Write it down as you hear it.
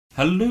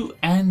Hello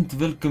and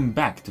welcome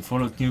back to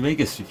Fallout New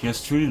Vegas with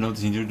yours truly,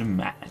 Lotus Into the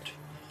Mad.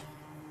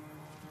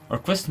 Our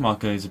quest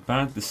marker is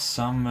apparently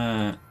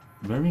some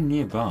very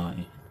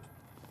nearby.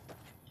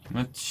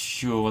 Not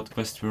sure what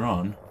quest we're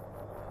on.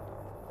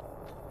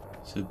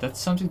 So that's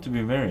something to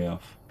be wary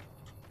of.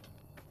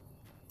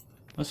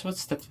 Also,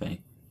 what's that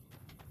way?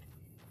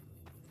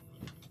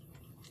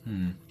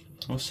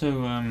 Also,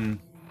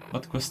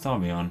 what quest are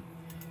we on?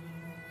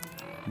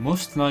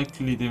 Most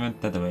likely they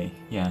went that way,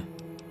 yeah.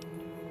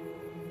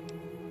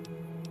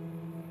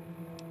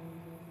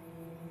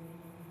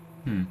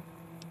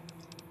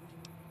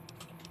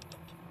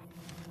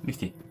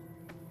 Nifty.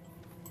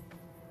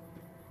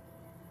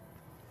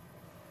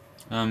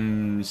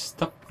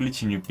 Stop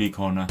glitching, you big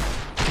horner.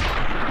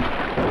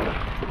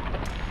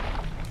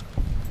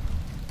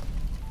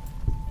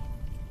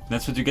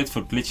 That's what you get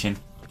for glitching.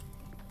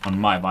 On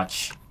my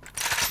watch.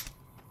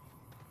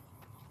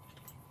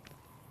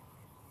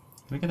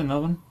 Can we get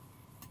another one?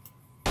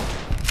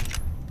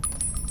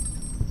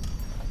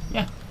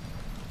 Yeah.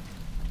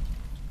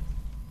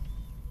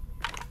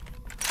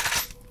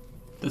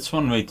 That's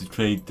one way to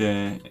trade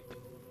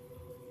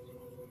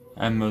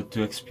ammo to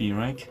XP,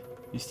 right?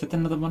 Is that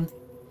another one?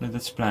 No,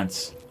 that's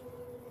plants.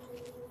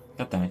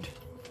 God damn it.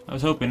 I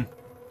was hoping.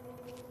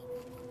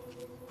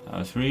 I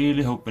was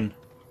really hoping.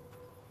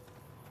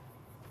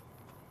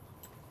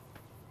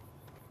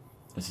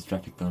 There's the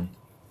traffic cone.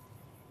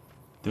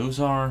 Those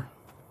are...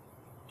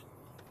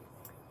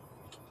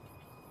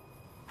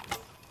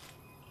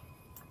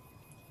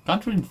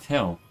 Can't really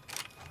tell.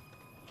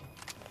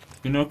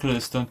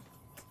 Binoculars don't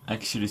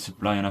actually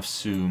supply enough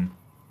zoom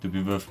to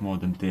be worth more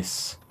than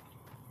this.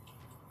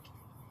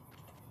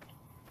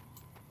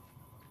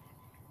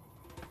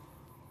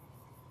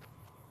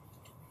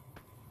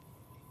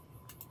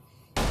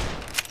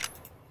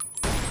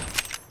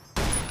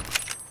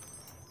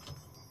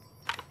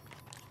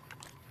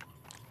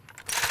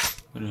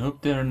 But I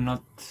hope they're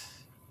not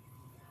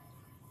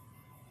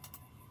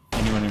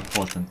anyone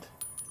important.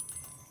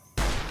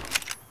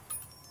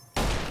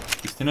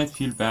 Because then I'd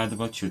feel bad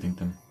about shooting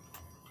them.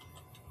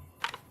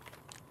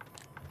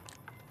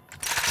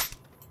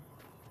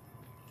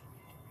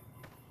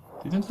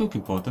 They don't look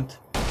important.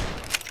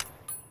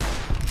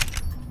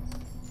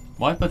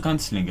 Wipe a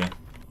gunslinger.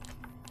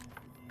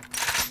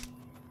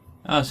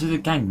 Ah, so they're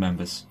gang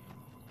members.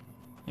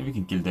 Yeah, we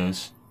can kill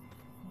those.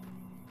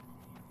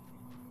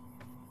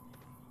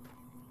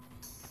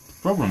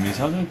 Problem is,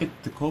 how do I get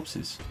the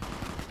corpses?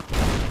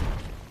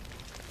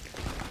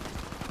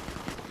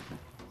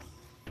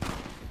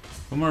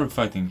 Whom are we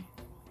fighting?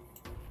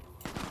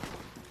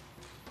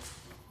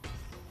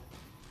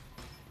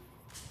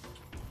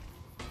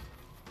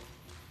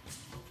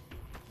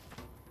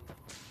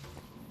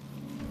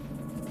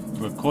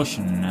 We're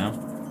caution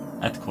now.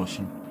 At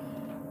caution.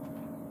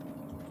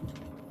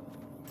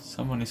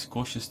 Someone is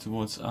cautious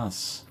towards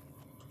us.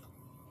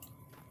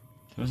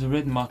 There was a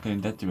red marker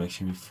in that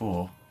direction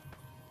before.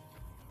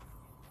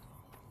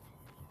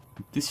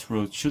 This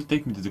road should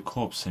take me to the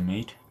corpse I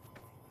made.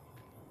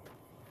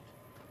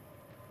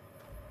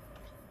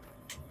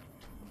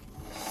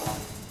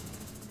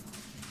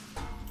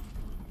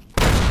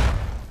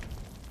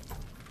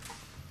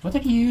 What are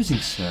you using,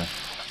 sir?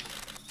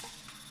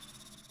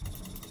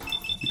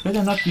 You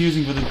better not be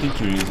using what I think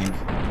you're using.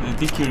 I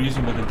think you're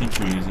using what I think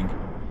you're using.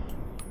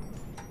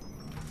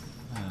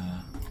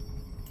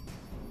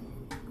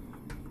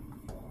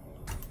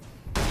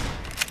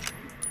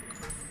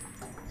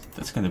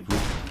 That's kind of cool.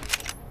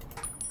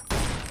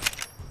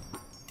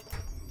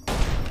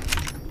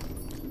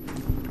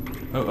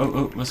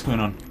 Oh, what's going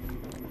on?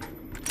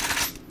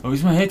 Oh,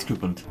 is my head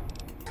crippled?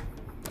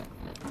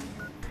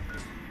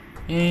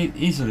 It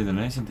is a little,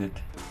 isn't it?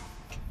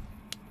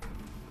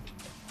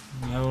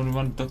 We have only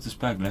one doctor's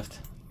bag left.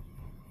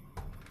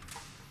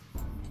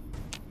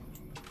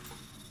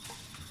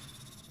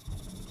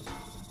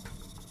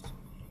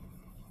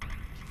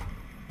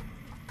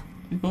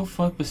 Did both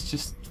vipers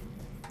just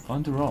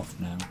wander off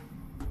now?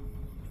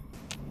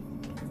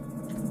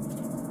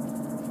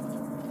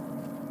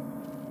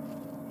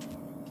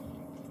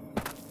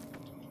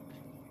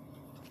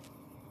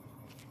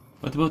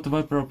 What about the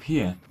viper up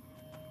here?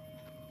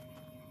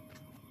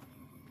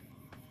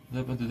 What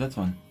happened to that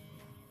one?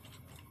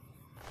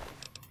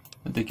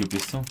 I'll take your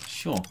pistol,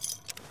 sure.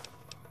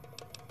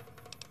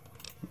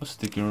 I'll also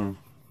take your...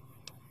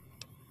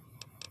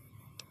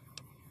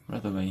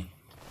 right away.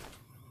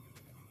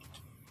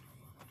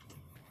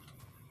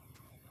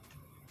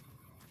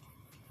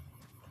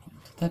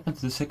 What happened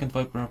to the second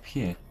viper up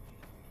here?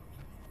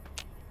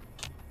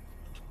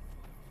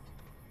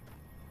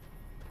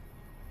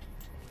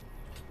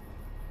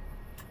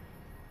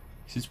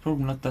 It's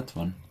probably not that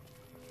one.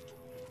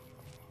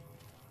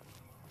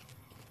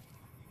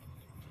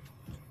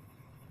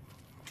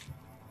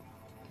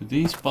 It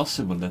is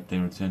possible that they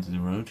return to the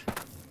road.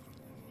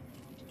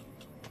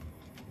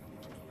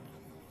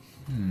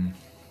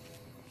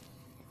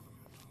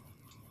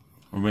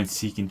 Or went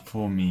seeking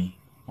for me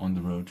on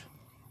the road.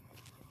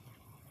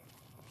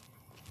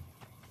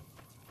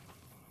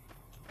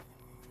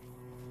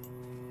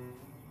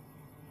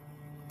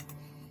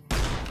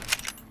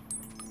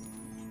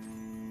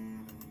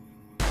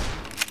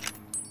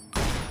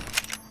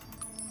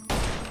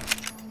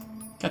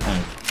 God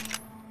damn it.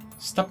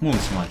 Stop moving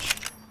so much.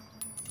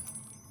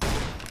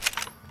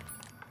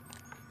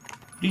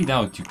 Bleed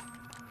out, you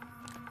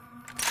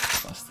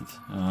bastard.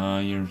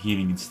 You're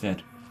healing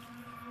instead.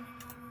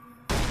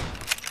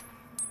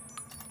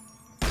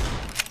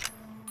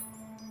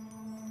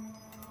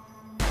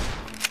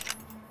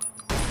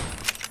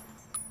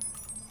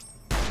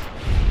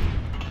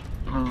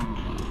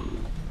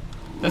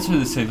 That's what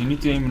they said, you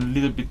need to aim a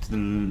little bit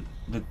to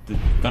the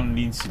gun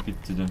leans a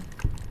bit to the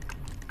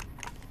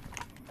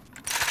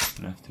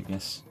left, I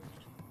guess.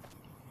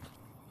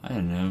 I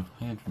don't know,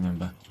 I don't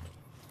remember.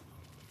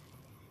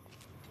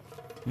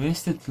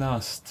 Where's that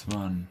last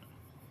one?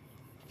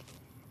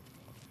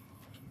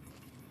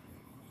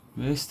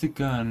 Where's the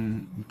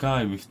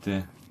guy with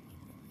the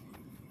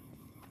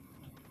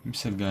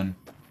missile gun?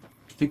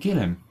 Did they kill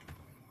him?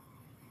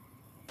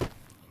 By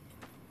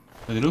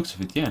the looks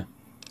of it, yeah.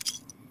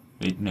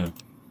 Wait, no.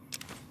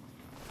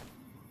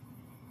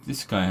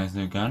 This guy has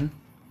no gun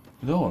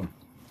at all.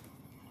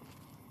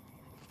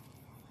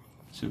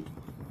 So,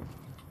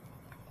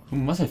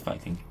 whom was I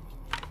fighting?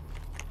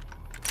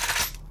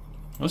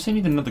 Also, I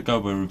need another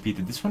cowboy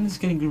repeated. This one is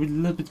getting a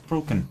little bit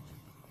broken.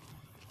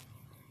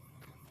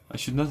 I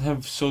should not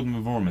have sodium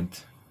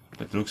environment,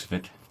 by the looks of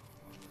it.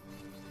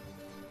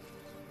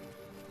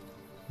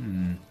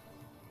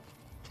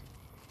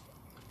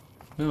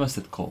 Where was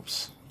that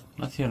corpse?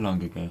 Not here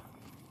long ago.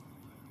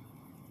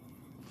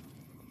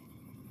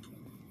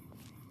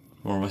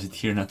 Or was it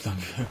here not long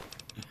ago?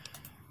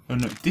 Oh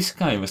no, this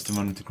guy was the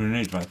one with the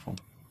grenade rifle.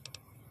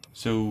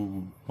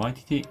 So, why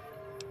did he...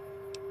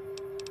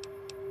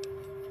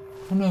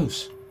 Who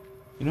knows?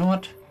 You know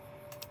what?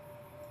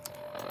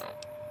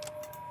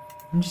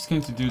 I'm just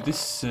going to do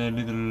this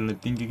little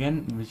thing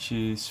again, which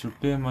is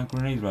repair my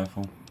grenade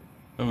rifle.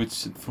 Oh,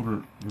 it's at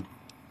full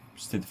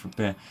state of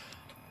repair.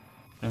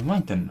 Never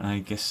mind then, I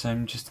guess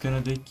I'm just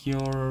gonna take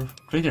your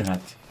trader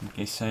hat, in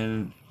case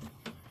I'll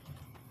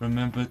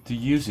remember to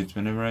use it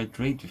whenever I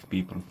trade with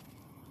people.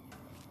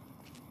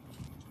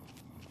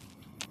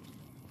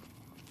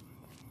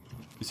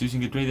 Because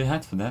using a trader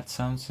hat for that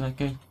sounds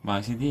like a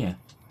wise idea.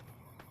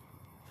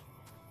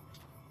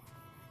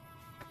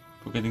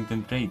 For getting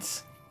them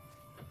trades.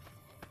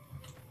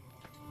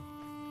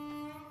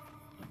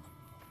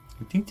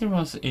 I think there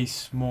was a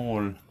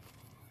small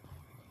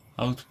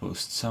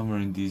outpost somewhere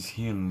in these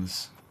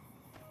hills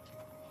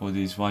for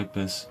these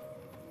vipers,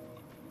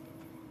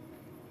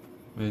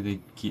 where they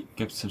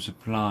kept some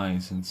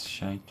supplies and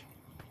shite.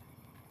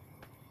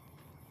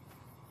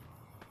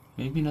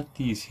 Maybe not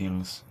these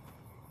hills.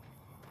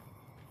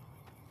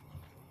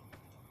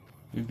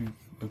 Maybe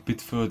a bit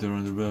further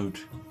on the road.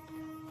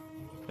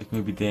 Like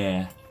maybe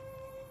there.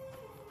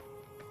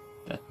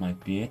 That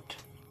might be it.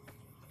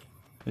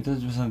 I thought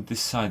it was on this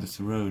side of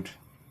the road.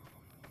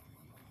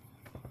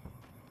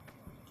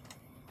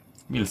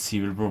 We'll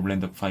see, we'll probably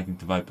end up fighting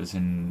the vipers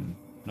in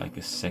like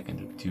a second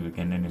or two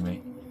again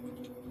anyway.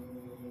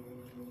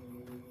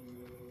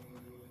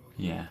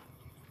 Yeah.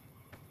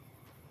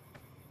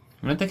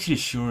 I'm not actually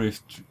sure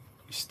if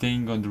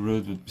staying on the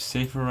road would be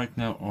safer right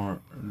now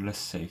or less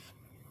safe.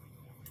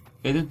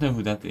 I don't know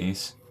who that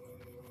is.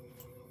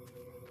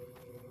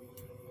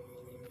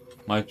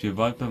 Might be a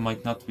viper,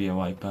 might not be a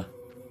viper.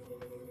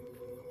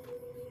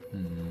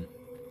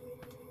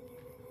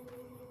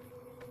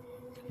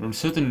 We'll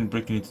certainly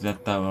break into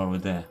that tower over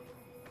there.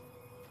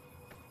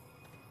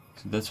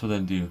 So that's what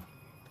I'll do.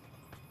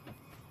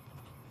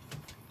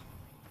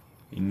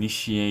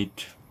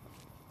 Initiate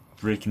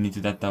breaking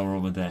into that tower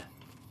over there.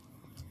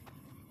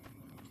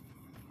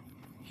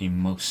 A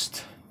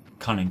most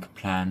cunning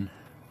plan.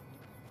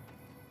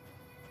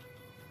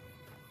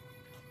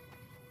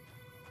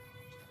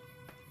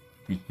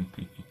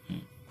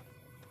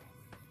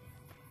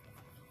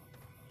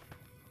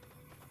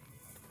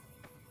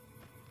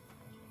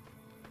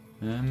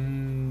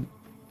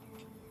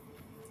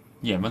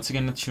 Yeah, once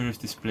again, not sure if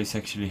this place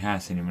actually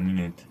has anyone in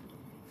it.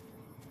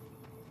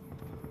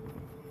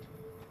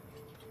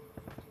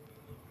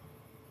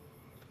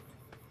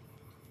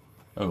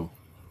 Oh.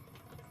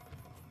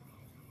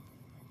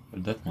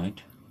 Well, that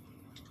might.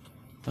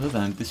 Other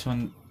than this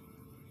one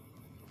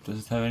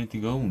doesn't have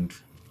anything owned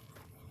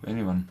by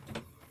anyone.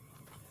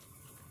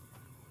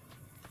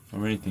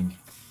 Or anything.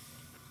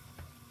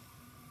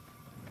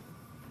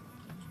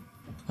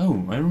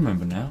 Oh, I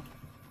remember now.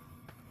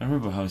 I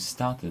remember how it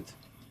started.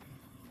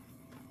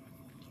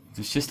 It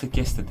was just like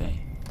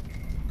yesterday.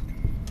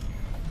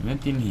 We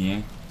went in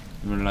here,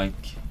 we were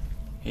like,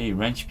 hey,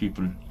 ranch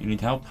people, you need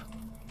help?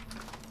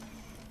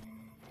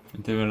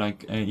 And they were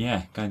like,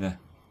 yeah, kinda.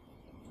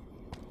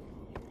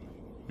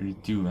 We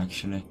do,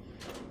 actually.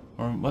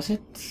 Or was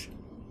it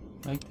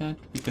like that?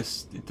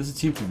 Because it doesn't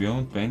seem to be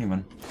owned by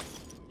anyone.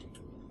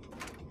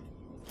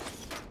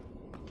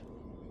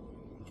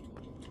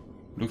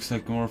 Looks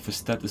like more of a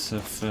status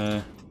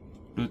of,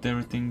 loot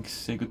everything,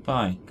 say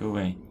goodbye, go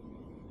away.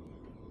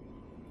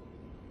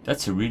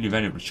 That's a really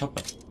valuable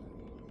chopper.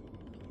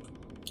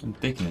 I'm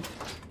taking it.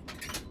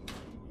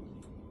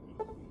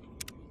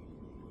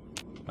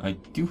 I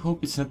do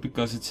hope it's not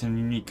because it's a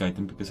unique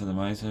item, because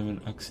otherwise I will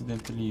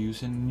accidentally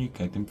use a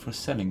unique item for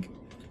selling.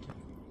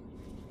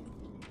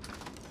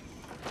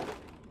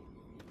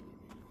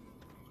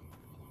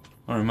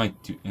 Or I might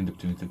end up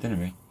doing that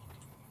anyway.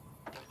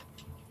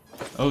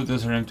 Oh,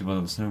 those are empty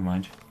bottles, never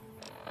mind.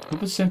 Who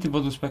puts empty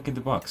bottles back in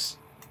the box?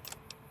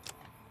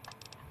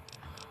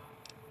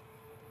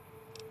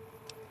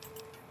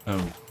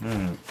 Oh,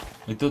 no.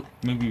 I thought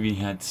maybe we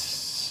had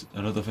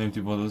a lot of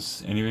empty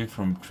bottles anyway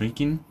from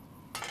drinking.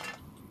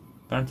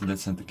 Apparently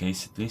that's not the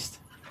case, at least.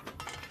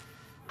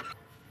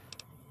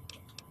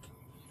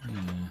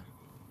 Yeah.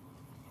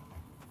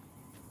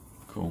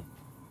 Cool.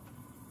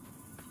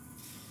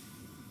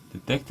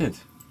 Detected.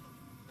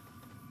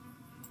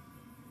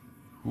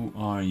 Who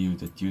are you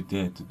that you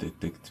dare to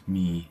detect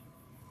me?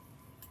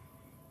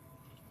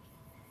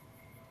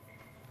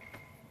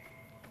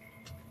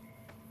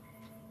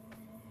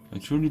 I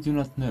truly do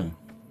not know.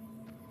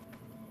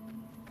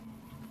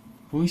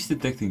 Who is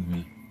detecting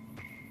me?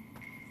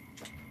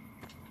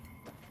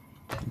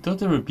 I thought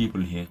there were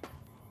people here.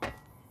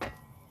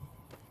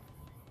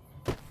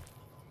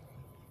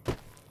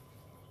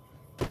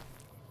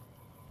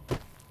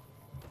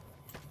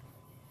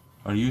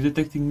 Are you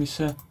detecting me,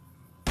 sir?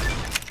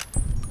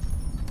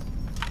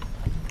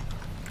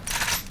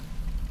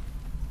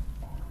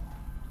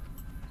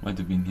 Might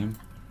have been him.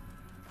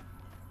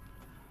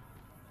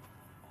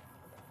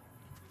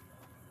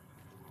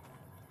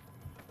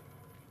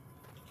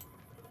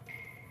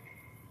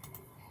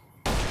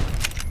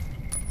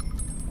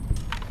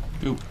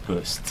 Go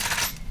burst.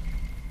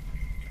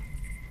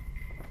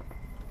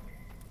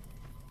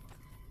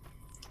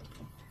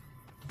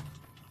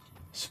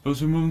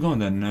 Suppose we're moving on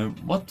then.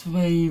 What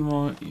way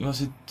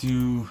was it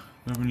to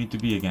where we need to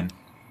be again?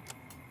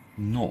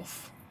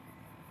 North.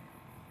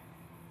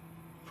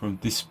 From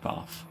this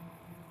path.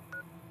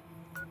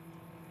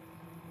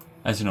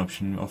 As an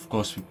option, of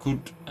course, we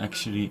could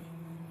actually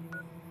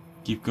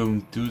keep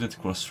going to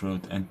that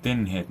crossroad and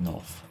then head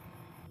north.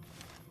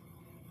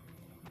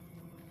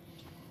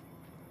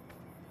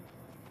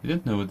 We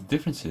don't know what the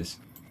difference is.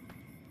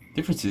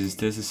 Difference is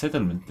there's a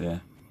settlement there.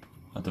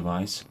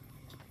 Otherwise,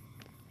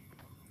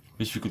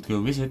 which we could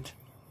go visit.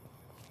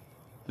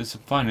 There's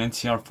some fine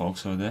NCR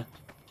folks over there.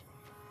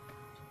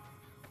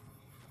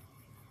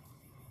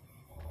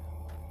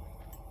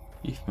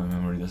 If my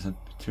memory doesn't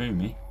betray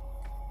me.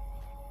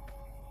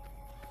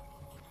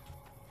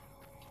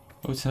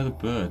 Oh, it's not a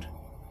bird.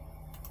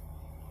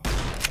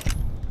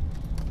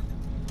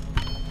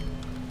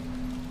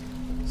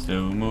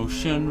 Slow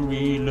motion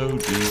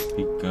reloaded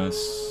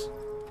because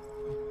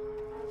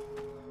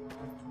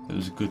that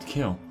was a good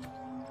kill.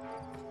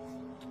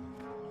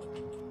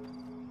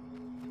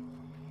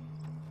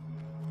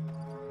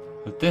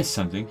 But there's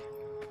something.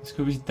 Let's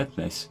go visit that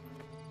place.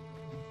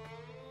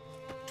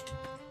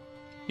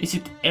 Is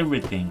it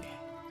everything?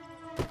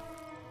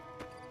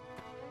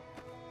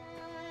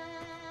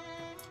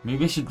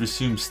 Maybe I should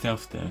resume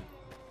stealth there.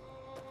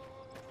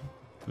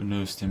 Who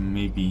knows, there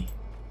may be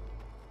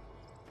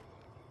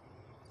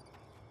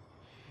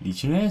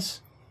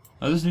Legionnaires?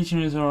 Are those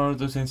Legionnaires or are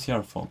those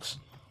NCR folks?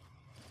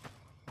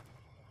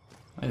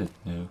 I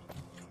don't know.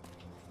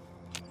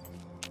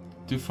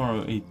 Too far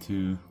away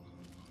to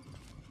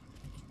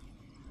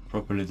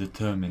properly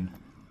determine.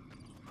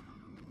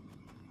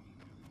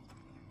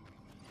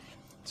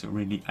 So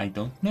really, I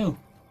don't know.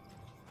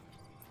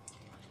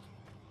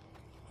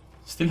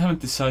 Still haven't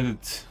decided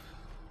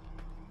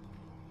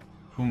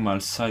whom I'll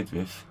side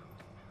with.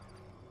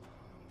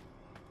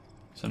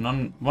 So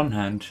on one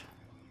hand,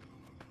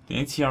 the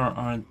NCR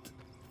aren't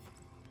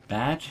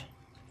bad,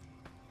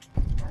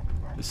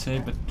 to say,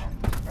 but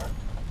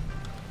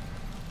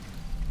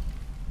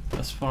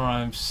as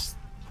far as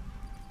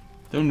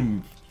the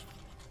only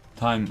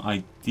time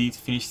I did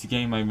finish the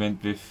game, I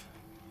went with,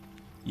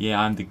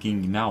 yeah, I'm the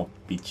king now,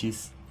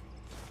 bitches.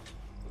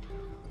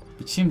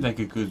 Which seemed like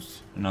a good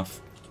enough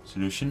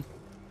solution.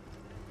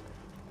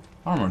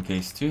 Armor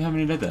case, do you have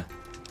any leather?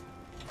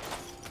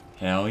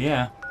 Hell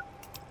yeah.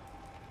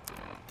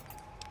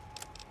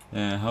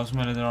 How's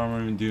my leather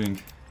armor even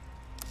doing?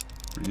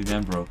 Pretty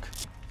damn broke.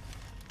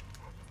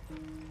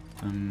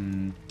 I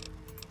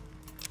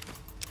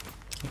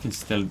can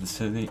sell the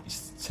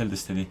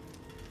steady.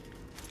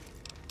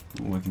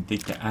 Ooh, I can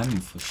take the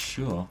ammo for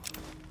sure.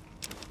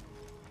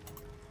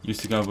 Use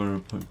the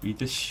cover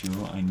repeater,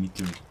 sure, I need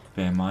to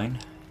repair mine.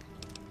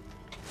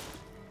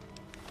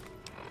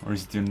 Or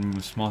is it even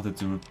smarter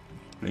to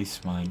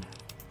replace mine?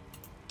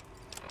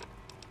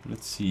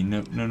 Let's see,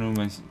 no,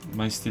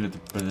 mine's still at the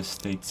better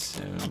state,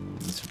 so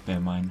let's repair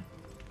mine.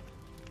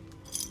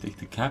 Take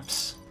the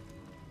caps.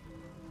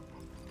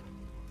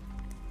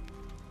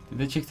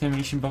 Did I check the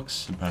ammunition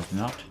box? Apparently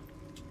not.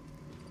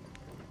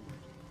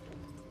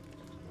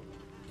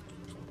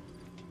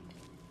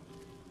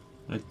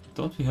 I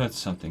thought we heard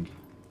something.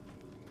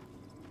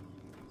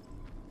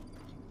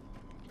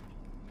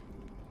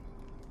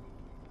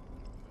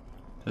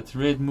 That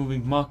red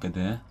moving marker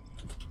there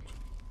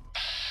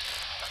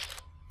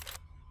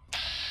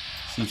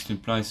seems to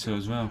imply so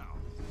as well.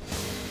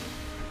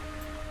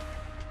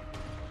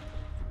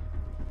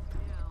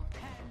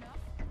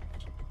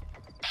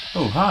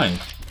 hi!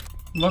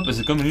 Weapons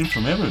are coming in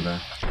from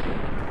everywhere.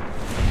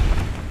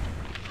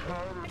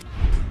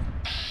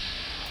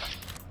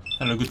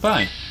 Hello,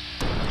 goodbye.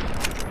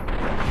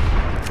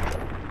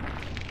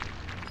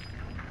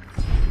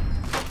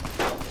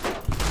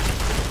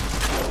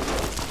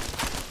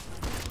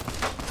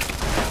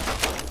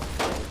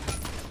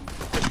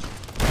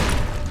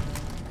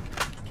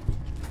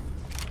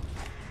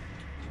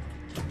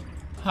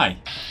 Hi.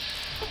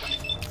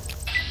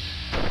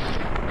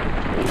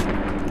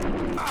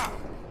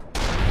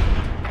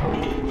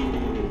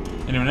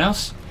 Anyone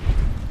else?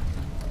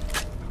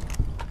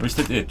 Or is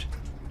that it?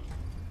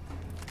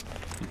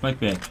 It might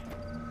be it.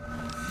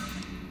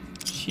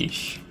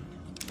 Sheesh.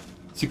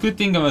 It's a good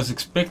thing I was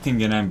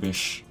expecting an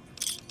ambush.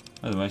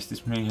 Otherwise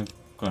this may have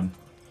gone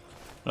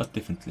a lot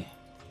differently.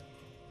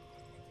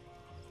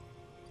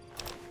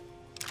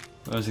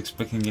 I was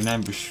expecting an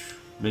ambush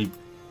maybe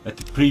at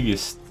the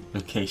previous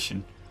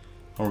location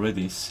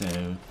already,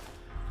 so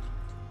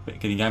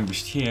getting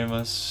ambushed here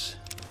was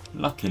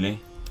luckily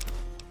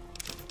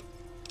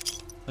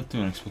not too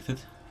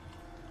unexpected.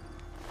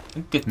 I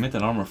could get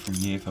metal armor from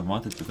here if I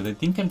wanted to, but I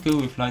think I'll go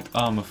with light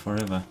armor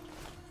forever.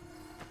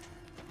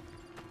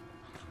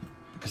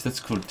 Because that's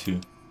cool too.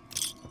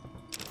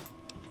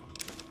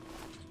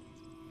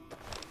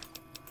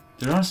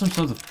 There are some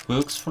sort of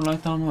perks for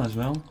light armor as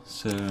well,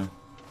 so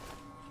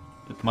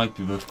that might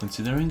be worth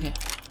considering.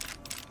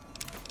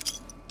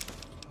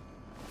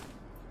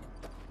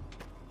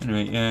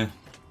 Anyway,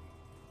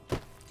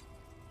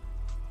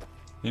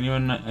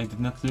 anyone I did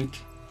not loot?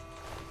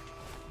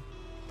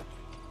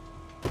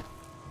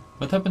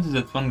 What happened to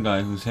that one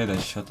guy whose head I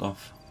shot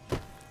off?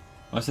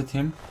 Was it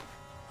him?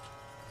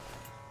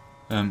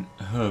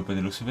 Her, by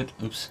the looks of it.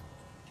 Oops.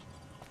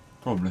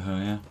 Probably her,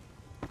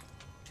 yeah.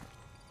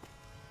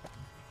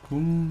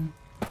 Boom.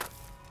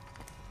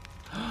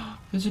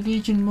 There's a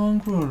Legion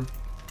mongrel.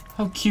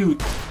 How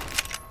cute.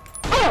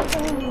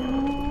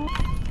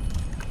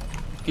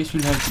 Guess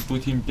we'll have to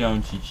put him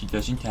down since he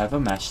doesn't have a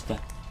master.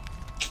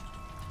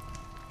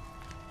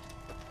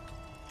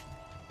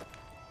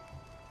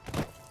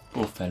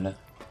 Poor fella.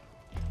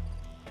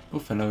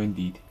 Poor fellow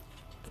indeed.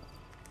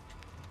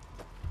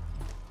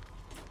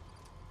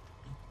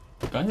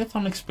 Kind of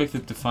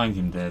unexpected to find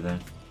him there though.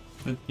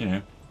 But, you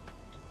know.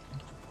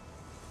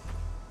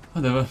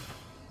 Whatever.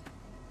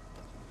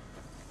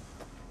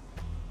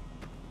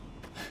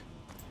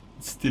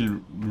 It's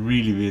still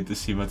really weird to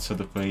see what sort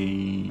of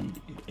a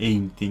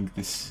aim thing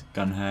this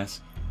gun has.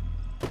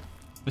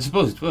 I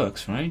suppose it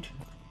works, right?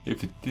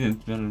 If it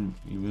didn't, well,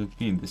 we wouldn't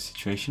be in this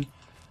situation.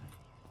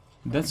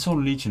 That's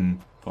all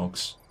Legion,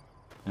 folks.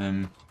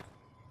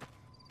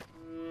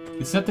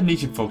 It's not the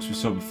Legion folks we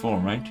saw before,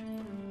 right?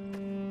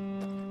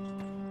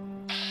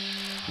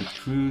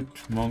 Recruit,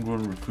 mongrel,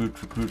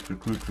 recruit, recruit,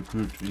 recruit,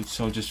 recruit. It's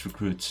all just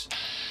recruits.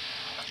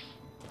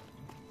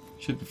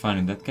 Should be fine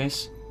in that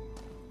case.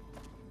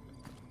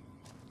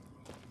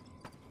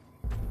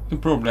 You can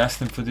probably ask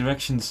them for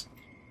directions.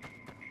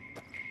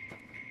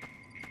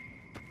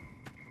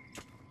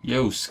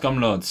 Yo,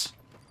 scumlords.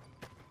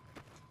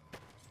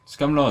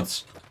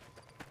 Scumlords.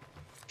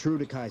 True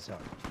to Kaiser.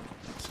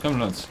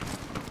 Scumlords.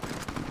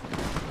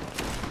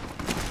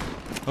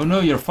 Oh no,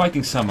 you're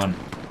fighting someone.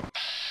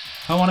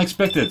 How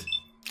unexpected.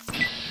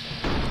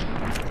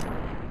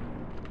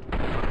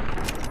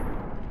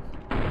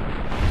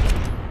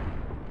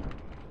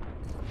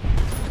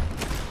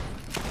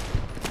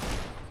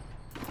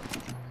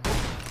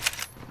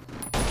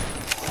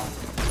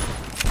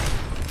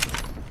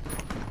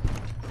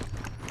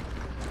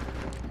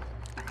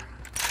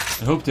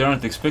 I hope they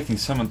aren't expecting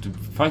someone to be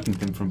fighting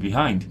them from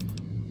behind.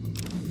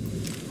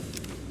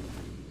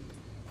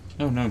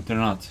 Oh no, they're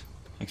not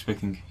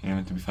expecting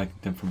anyone to be fighting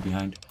them from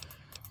behind.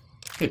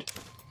 Good.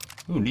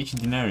 Ooh, Legion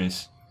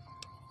Denarius.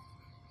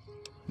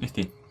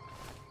 Nifty.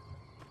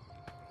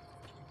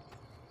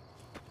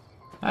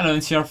 Hello,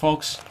 NCR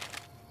folks.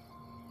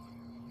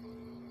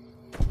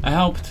 I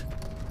helped.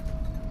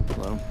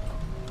 Hello.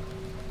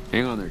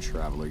 Hang on there,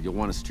 traveler. You'll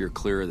want to steer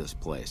clear of this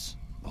place.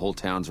 The whole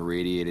town's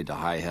irradiated to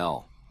high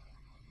hell.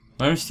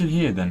 Why are you still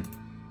here then?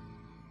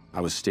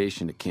 I was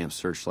stationed at Camp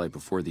Searchlight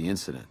before the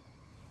incident.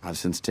 I've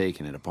since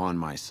taken it upon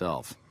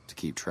myself to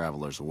keep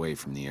travelers away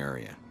from the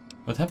area.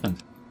 What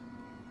happened?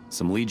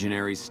 Some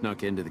legionaries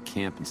snuck into the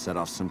camp and set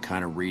off some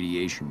kind of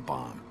radiation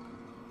bomb.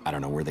 I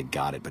don't know where they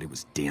got it, but it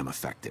was damn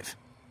effective.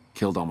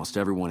 Killed almost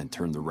everyone and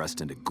turned the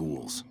rest into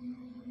ghouls.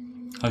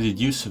 How did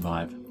you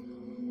survive?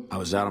 I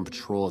was out on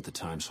patrol at the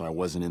time, so I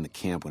wasn't in the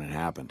camp when it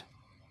happened.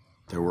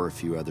 There were a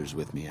few others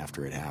with me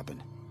after it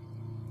happened,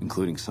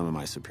 including some of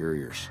my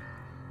superiors.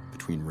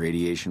 Between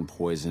radiation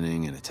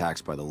poisoning and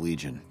attacks by the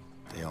Legion,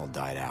 they all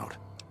died out.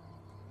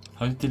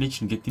 How did the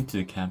Legion get into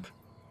the camp?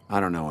 I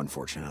don't know,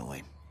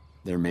 unfortunately.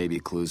 There may be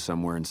clues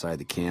somewhere inside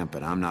the camp,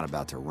 but I'm not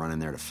about to run in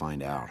there to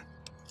find out.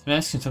 Can I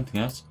ask you something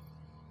else?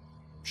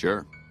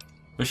 Sure.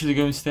 Where should I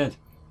go instead?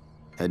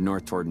 Head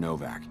north toward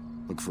Novak.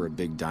 Look for a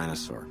big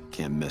dinosaur.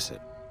 Can't miss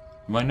it.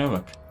 Why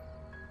Novak?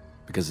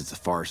 Because it's a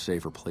far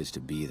safer place to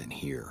be than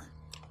here.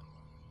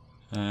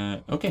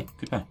 Okay,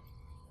 goodbye.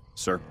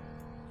 Sir?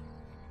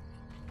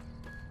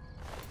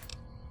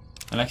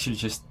 I'll actually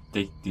just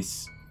take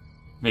this.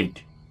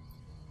 Wait.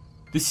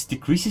 This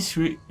decreases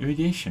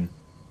radiation.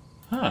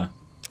 Huh.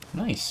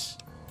 Nice.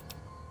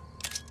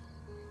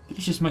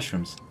 Delicious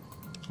mushrooms.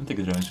 I'll take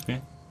a drone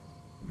spray.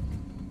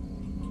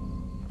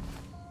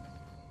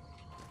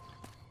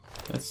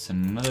 That's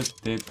another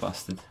dead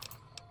bastard.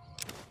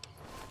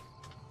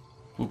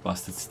 Who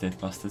bastards, dead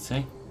bastards,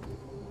 eh?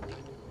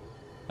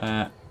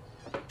 I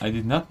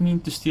did not mean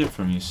to steal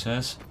from you,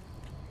 sirs.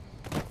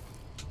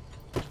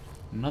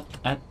 Not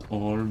at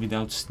all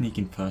without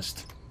sneaking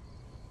first.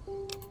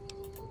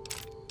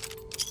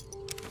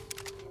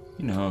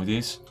 You know how it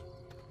is.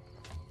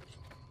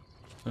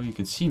 Oh, you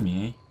can see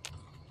me, eh?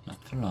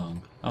 Not for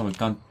long. Oh, we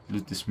can't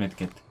loot this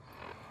medkit.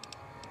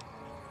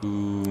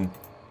 Ooh.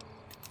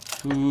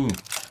 Ooh.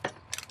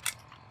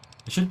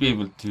 I should be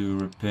able to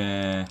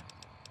repair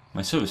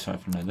my service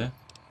rifle now, though.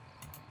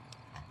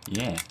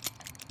 Yeah.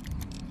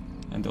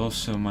 And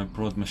also my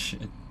broad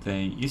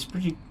machete is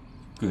pretty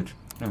good.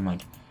 Never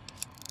mind.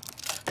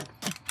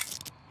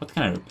 What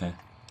can I repair?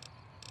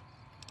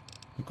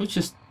 I could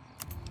just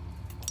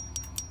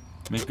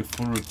make a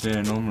full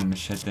repair normal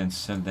machete and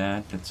sell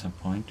that at some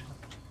point.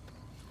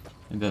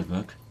 It does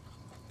work.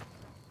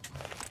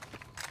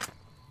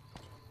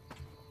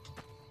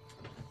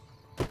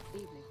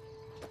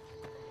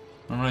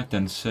 Alright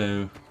then,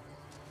 so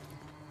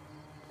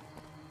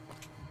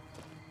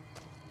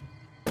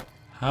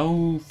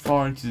how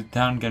far into the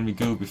town can we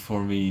go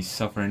before we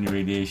suffer any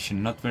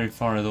radiation? Not very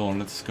far at all.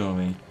 Let's go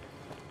away.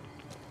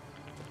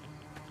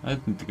 I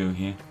don't need to go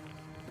here.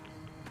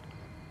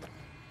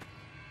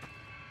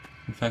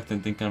 In fact, I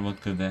think I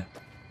won't go there.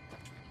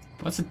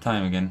 What's the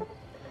time again?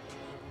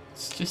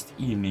 It's just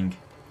evening.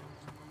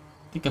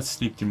 I think I'll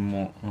sleep till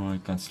oh, I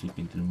can't sleep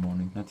into the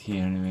morning. Not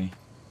here anyway.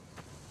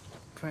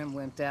 Prim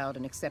wimped out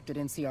and accepted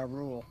NCR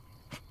rule.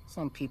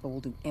 Some people will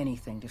do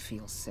anything to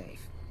feel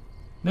safe.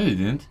 No, they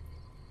didn't.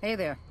 Hey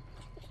there.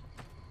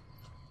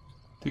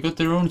 They got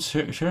their own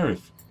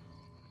sheriff.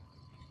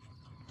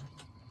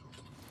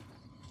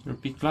 You're a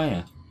big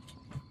liar.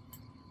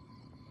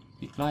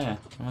 Big liar.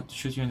 I want to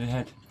shoot you in the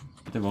head.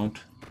 But they won't.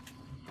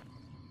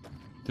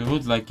 They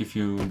would like if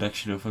you would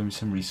actually offer me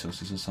some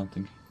resources or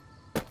something.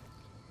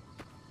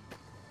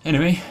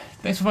 Anyway,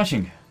 thanks for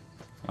watching.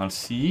 I'll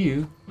see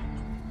you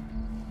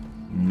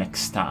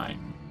next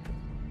time.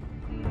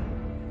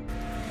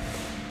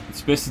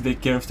 It's best to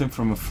take care of them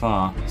from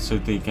afar so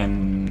they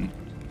can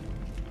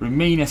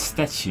remain as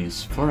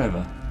statues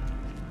forever.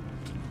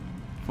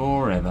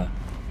 Forever.